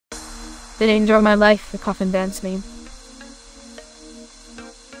The danger of my life, the coffin dance meme.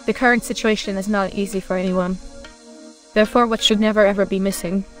 The current situation is not easy for anyone. Therefore, what should never ever be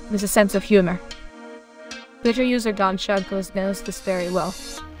missing is a sense of humor. Twitter user Don Shadcliffe knows this very well.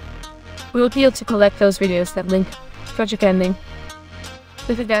 We will be able to collect those videos that link tragic ending,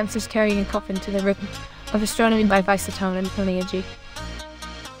 with the dancers carrying a coffin to the rhythm of Astronomy by Visatone and Koniaji.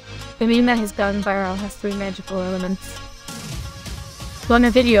 The meme that has gone viral has three magical elements. One,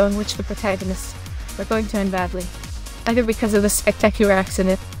 a video in which the protagonists are going to end badly, either because of a spectacular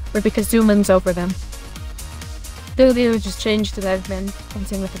accident or because doom looms over them. The image is changed to that of men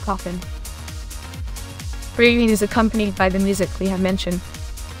dancing with a coffin. Breathing is accompanied by the music we have mentioned.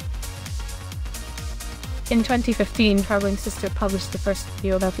 In 2015, Traveling Sister published the first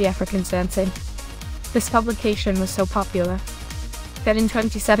video about the Africans dancing. This publication was so popular that in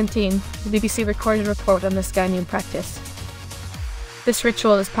 2017, the BBC recorded a report on this Ghanaian practice. This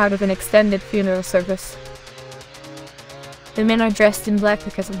ritual is part of an extended funeral service. The men are dressed in black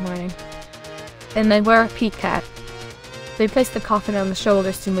because of mourning, and they wear a peak hat. They place the coffin on the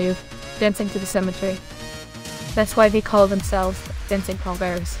shoulders to move, dancing to the cemetery. That's why they call themselves dancing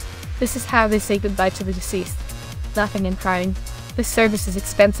pallbearers. This is how they say goodbye to the deceased, laughing and crying. This service is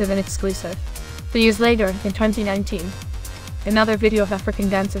expensive and exclusive. 3 years later, in 2019, another video of African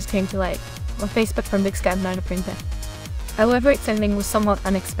dancers came to light on Facebook from Big Scan 9 printer. However, its ending was somewhat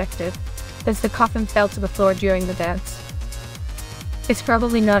unexpected, as the coffin fell to the floor during the dance. It's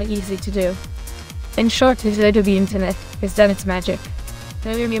probably not easy to do. In short, the internet has done its magic.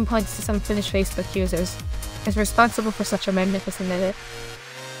 No meme points to some Finnish Facebook users as responsible for such a magnificent edit.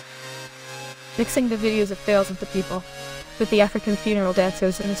 Mixing the videos of thousands of people with the African funeral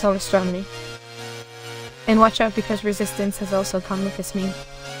dancers and its own astronomy. And watch out, because resistance has also come with this meme.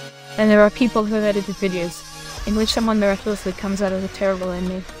 And there are people who have edited videos in which someone miraculously comes out of a terrible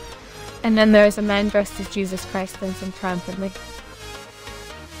ending. And then there is a man dressed as Jesus Christ dancing triumphantly.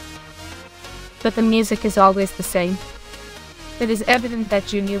 But the music is always the same. It is evident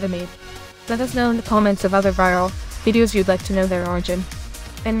that you knew the meme. Let us know in the comments of other viral videos you'd like to know their origin.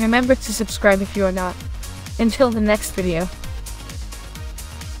 And remember to subscribe if you are not. Until the next video.